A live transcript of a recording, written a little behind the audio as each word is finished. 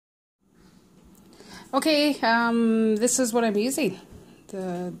Okay, this is what I'm using.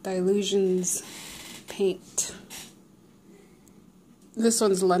 The Dylusions Paint. This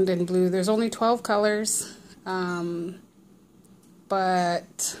one's London Blue. There's only 12 colors,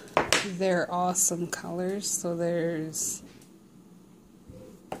 but they're awesome colors. So there's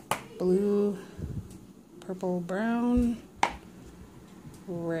blue, purple, brown,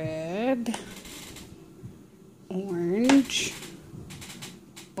 red, orange,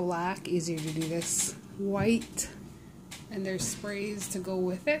 black, easier to do this, white, and there's sprays to go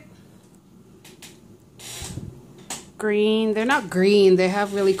with it. Green, they're not green, they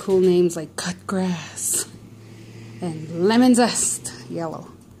have really cool names like cut grass and lemon zest,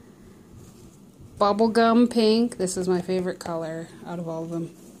 yellow. Bubblegum pink, this is my favorite color out of all of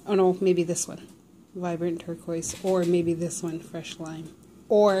them. Oh no, maybe this one, vibrant turquoise, or maybe this one, fresh lime,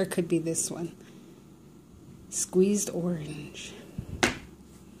 or it could be this one, squeezed orange.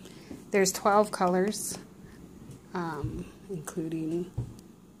 There's 12 colors, including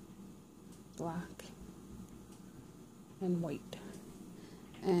black and white.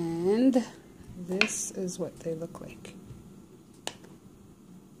 And this is what they look like.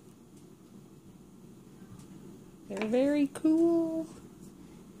 They're very cool.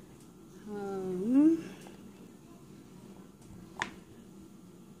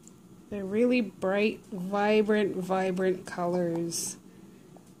 They're really bright, vibrant colors.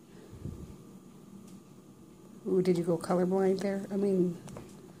 Ooh, did you go colorblind there? I mean,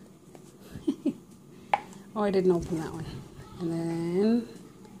 oh, I didn't open that one. And then,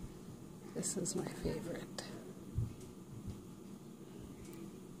 this is my favorite.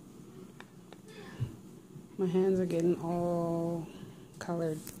 My hands are getting all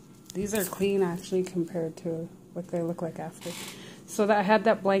colored. These are clean actually compared to what they look like after. So that I had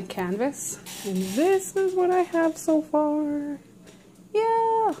that blank canvas, and this is what I have so far.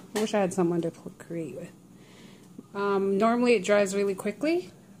 Yeah, I wish I had someone to create with. Normally it dries really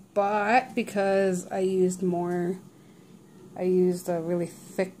quickly, but because I used a really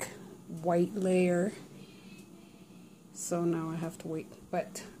thick white layer, so now I have to wait.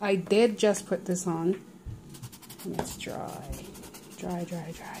 But I did just put this on, and it's dry. Dry.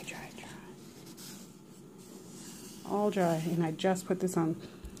 All dry, and I just put this on.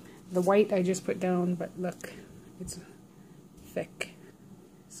 The white I just put down, but look, it's thick,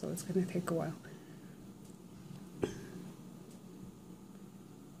 so it's going to take a while.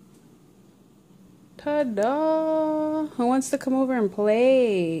 Ta-da! Who wants to come over and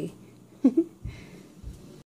play?